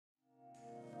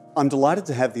I'm delighted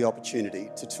to have the opportunity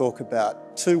to talk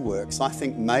about two works, I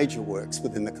think major works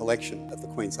within the collection of the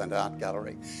Queensland Art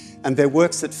Gallery. And they're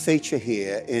works that feature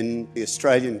here in the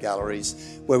Australian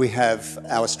galleries, where we have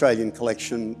our Australian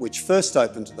collection, which first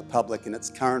opened to the public in its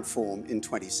current form in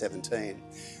 2017.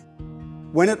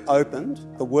 When it opened,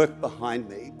 the work behind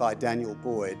me by Daniel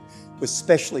Boyd was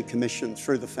specially commissioned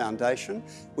through the foundation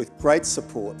with great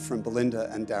support from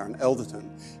Belinda and Darren Elderton,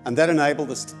 and that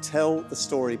enabled us to tell the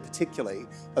story particularly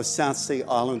of South Sea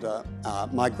Islander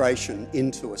migration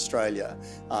into Australia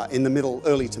in the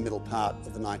early to middle part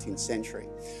of the 19th century.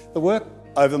 The work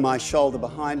over my shoulder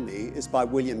behind me is by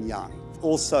William Young,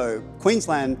 also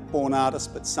Queensland-born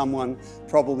artist, but someone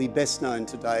probably best known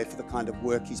today for the kind of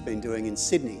work he's been doing in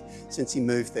Sydney since he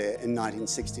moved there in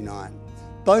 1969.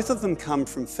 Both of them come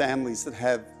from families that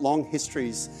have long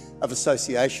histories of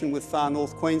association with far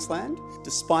north Queensland,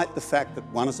 despite the fact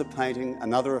that one is a painting,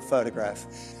 another a photograph.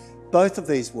 Both of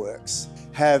these works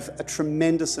have a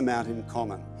tremendous amount in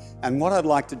common. And what I'd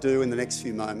like to do in the next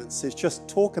few moments is just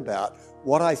talk about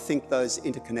what I think those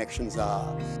interconnections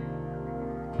are.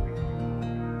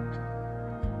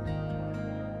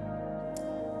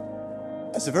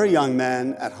 As a very young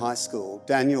man at high school,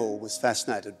 Daniel was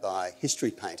fascinated by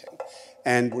history painting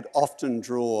and would often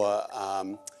draw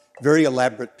very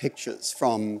elaborate pictures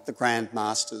from the grand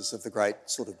masters of the great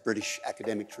sort of British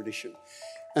academic tradition.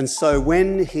 And so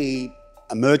when he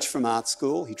emerged from art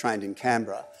school, he trained in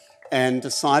Canberra and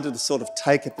decided to sort of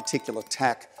take a particular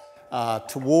tack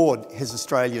toward his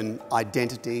Australian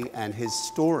identity and his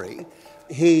story.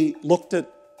 He looked at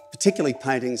particularly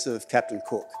paintings of Captain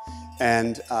Cook,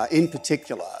 and in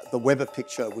particular, the Weber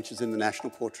picture, which is in the National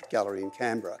Portrait Gallery in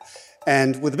Canberra.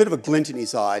 And with a bit of a glint in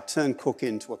his eye, turned Cook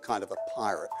into a kind of a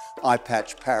pirate, eye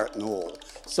patch, parrot and all.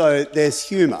 So there's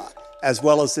humour, as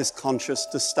well as this conscious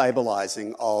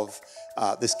destabilising of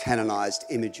this canonised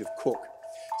image of Cook.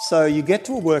 So you get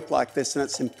to a work like this and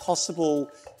it's impossible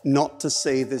not to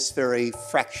see this very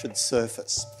fractured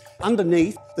surface.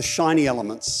 Underneath the shiny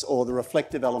elements or the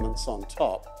reflective elements on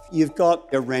top, you've got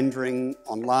a rendering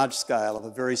on large scale of a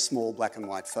very small black and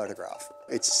white photograph.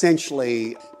 It's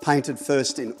essentially painted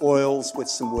first in oils with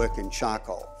some work in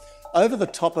charcoal. Over the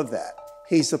top of that,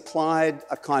 he's applied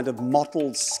a kind of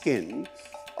mottled skin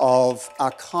of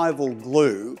archival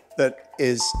glue that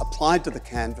is applied to the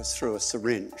canvas through a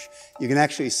syringe. You can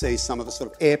actually see some of the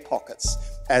sort of air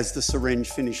pockets as the syringe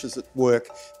finishes its work,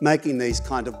 making these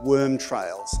kind of worm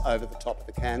trails over the top of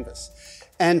the canvas.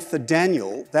 And for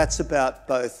Daniel, that's about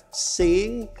both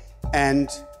seeing and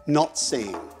not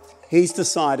seeing. He's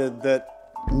decided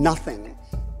that nothing,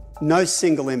 no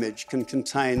single image can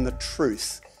contain the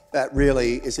truth that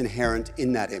really is inherent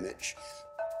in that image.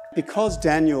 Because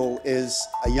Daniel is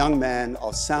a young man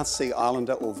of South Sea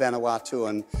Islander or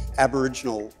Vanuatuan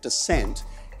Aboriginal descent,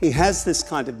 he has this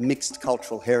kind of mixed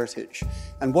cultural heritage.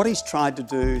 And what he's tried to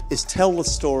do is tell the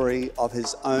story of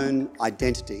his own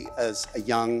identity as a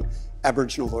young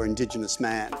Aboriginal or Indigenous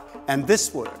man. And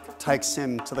this work takes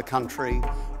him to the country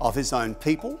of his own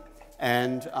people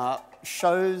and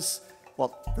shows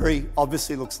what very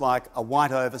obviously looks like a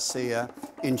white overseer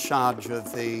in charge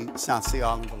of the South Sea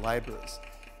Islander labourers.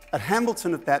 At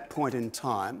Hamilton at that point in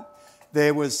time,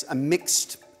 there was a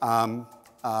mixed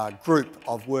group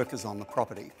of workers on the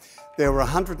property. There were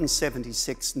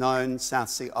 176 known South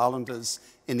Sea Islanders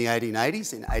in the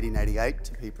 1880s, in 1888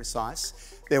 to be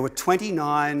precise. There were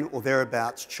 29 or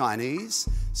thereabouts Chinese,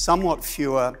 somewhat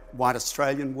fewer white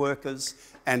Australian workers,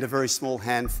 and a very small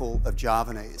handful of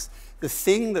Javanese. The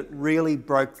thing that really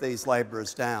broke these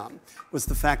labourers down was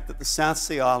the fact that the South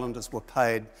Sea Islanders were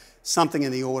paid something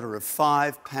in the order of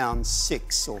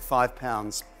 £5.6 or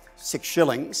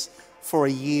 £5.6 for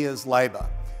a year's labour.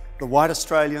 The white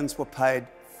Australians were paid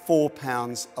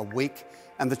 £4 a week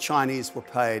and the Chinese were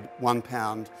paid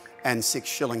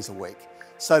 £1.06 a week.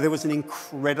 So there was an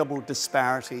incredible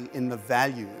disparity in the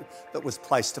value that was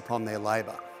placed upon their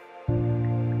labour.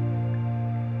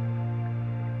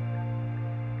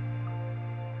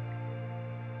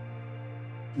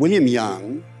 William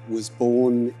Young was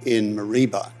born in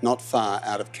Mareeba, not far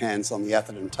out of Cairns on the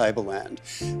Atherton tableland,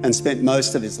 and spent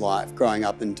most of his life growing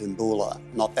up in Dambulla,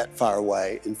 not that far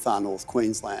away in far north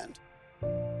Queensland.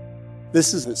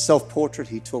 This is a self-portrait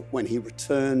he took when he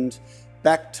returned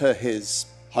back to his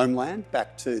homeland,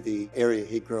 back to the area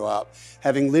he grew up,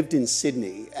 having lived in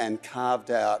Sydney and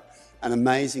carved out an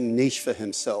amazing niche for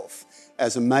himself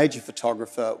as a major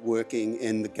photographer working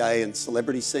in the gay and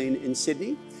celebrity scene in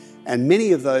Sydney. And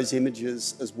many of those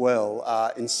images as well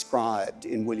are inscribed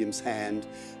in William's hand,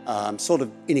 sort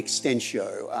of in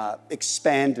extensio,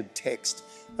 expanded text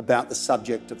about the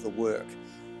subject of the work.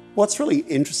 What's really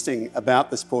interesting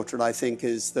about this portrait, I think,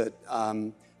 is that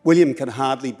William can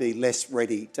hardly be less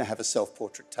ready to have a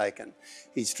self-portrait taken.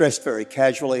 He's dressed very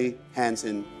casually, hands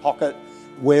in pocket,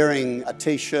 wearing a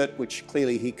t-shirt which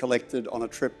clearly he collected on a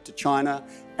trip to China,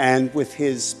 and with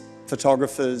his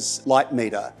photographer's light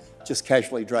meter just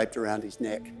casually draped around his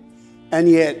neck. And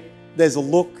yet there's a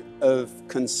look of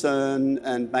concern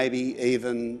and maybe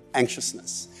even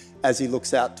anxiousness as he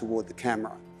looks out toward the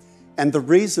camera. And the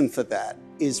reason for that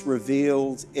is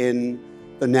revealed in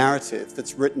the narrative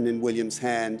that's written in William's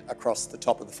hand across the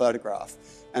top of the photograph.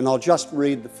 And I'll just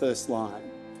read the first line.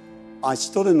 I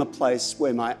stood in the place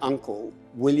where my uncle,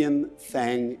 William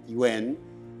Fang Yuen,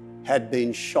 had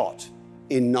been shot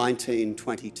in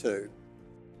 1922.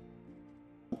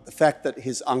 The fact that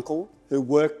his uncle, who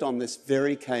worked on this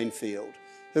very cane field,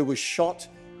 who was shot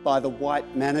by the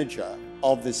white manager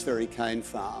of this very cane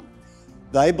farm,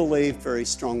 they believed very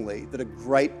strongly that a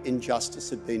great injustice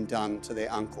had been done to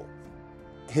their uncle.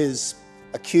 His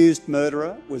accused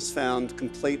murderer was found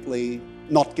completely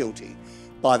not guilty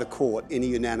by the court in a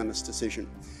unanimous decision.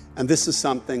 And this is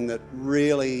something that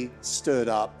really stirred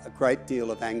up a great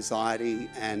deal of anxiety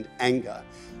and anger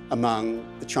among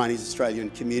the Chinese Australian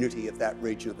community of that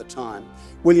region at the time.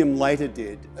 William later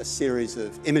did a series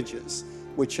of images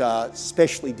which are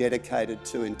specially dedicated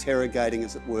to interrogating,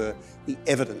 as it were, the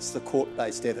evidence, the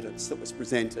court-based evidence that was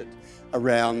presented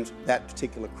around that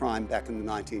particular crime back in the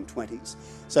 1920s.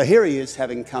 So here he is,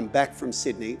 having come back from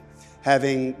Sydney,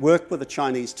 having worked with a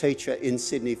Chinese teacher in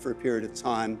Sydney for a period of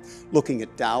time, looking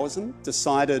at Taoism,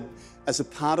 decided as a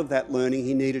part of that learning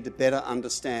he needed to better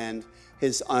understand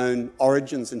his own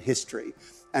origins and history.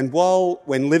 And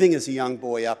when living as a young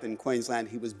boy up in Queensland,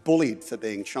 he was bullied for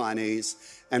being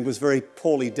Chinese and was very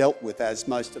poorly dealt with, as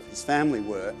most of his family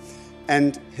were.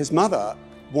 And his mother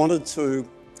wanted to,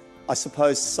 I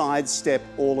suppose, sidestep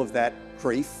all of that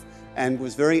grief and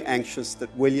was very anxious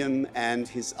that William and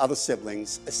his other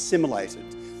siblings assimilated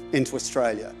into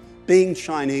Australia. Being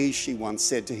Chinese, she once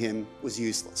said to him, was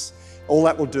useless. All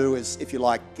that will do is, if you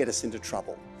like, get us into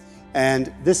trouble.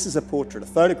 And this is a portrait, a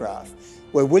photograph,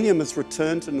 where William has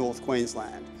returned to North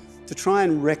Queensland to try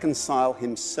and reconcile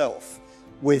himself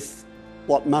with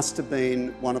what must have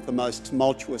been one of the most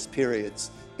tumultuous periods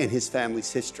in his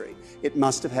family's history. It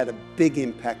must have had a big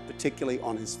impact, particularly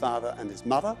on his father and his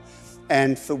mother.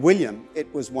 And for William,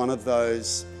 it was one of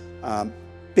those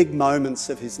big moments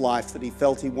of his life that he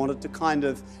felt he wanted to kind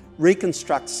of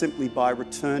reconstruct simply by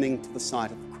returning to the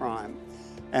site of the crime.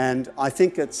 And I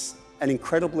think it's an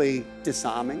incredibly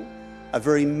disarming, a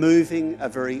very moving, a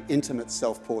very intimate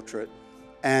self-portrait,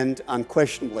 and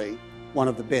unquestionably one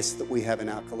of the best that we have in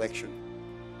our collection.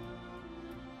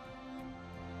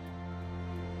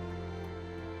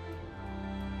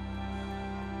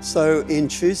 So in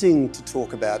choosing to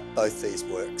talk about both these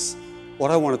works, what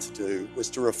I wanted to do was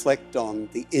to reflect on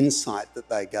the insight that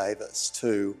they gave us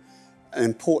to an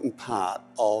important part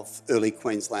of early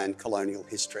Queensland colonial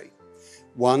history.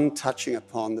 One touching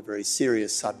upon the very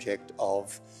serious subject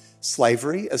of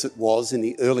slavery, as it was in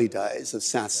the early days of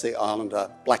South Sea Islander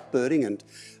blackbirding and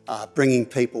bringing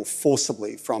people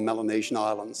forcibly from Melanesian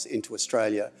islands into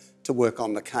Australia to work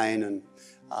on the cane and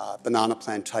banana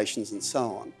plantations and so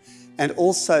on. And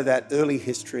also that early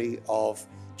history of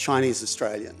Chinese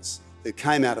Australians who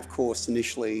came out, of course,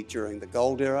 initially during the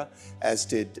gold era, as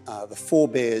did the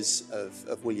forebears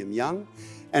of William Young,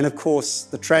 and of course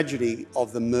the tragedy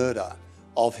of the murder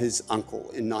of his uncle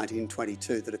in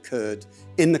 1922 that occurred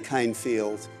in the cane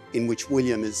field in which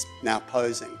William is now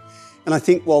posing. And I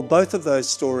think while both of those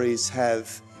stories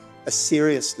have a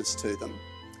seriousness to them,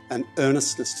 an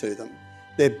earnestness to them,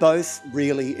 they're both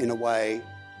really, in a way,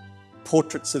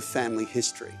 portraits of family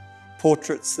history,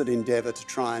 portraits that endeavour to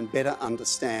try and better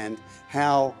understand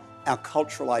how our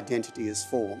cultural identity is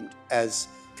formed as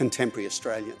contemporary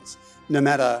Australians, no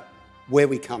matter where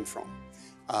we come from,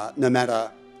 no matter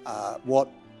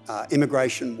what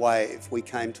immigration wave we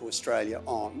came to Australia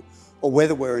on, or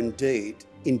whether we're indeed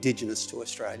Indigenous to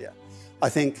Australia. I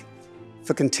think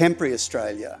for contemporary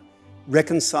Australia,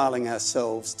 reconciling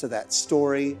ourselves to that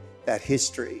story, that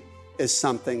history, is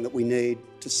something that we need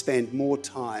to spend more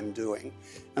time doing.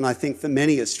 And I think for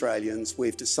many Australians,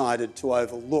 we've decided to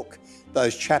overlook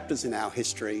those chapters in our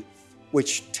history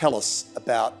which tell us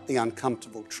about the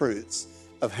uncomfortable truths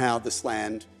of how this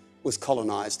land was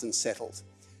colonised and settled.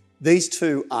 These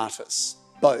two artists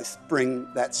both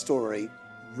bring that story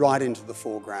right into the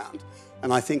foreground.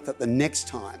 And I think that the next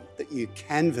time that you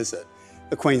can visit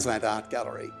the Queensland Art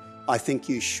Gallery, I think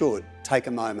you should take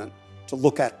a moment to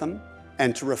look at them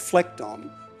and to reflect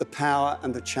on the power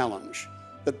and the challenge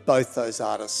that both those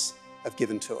artists have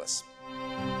given to us.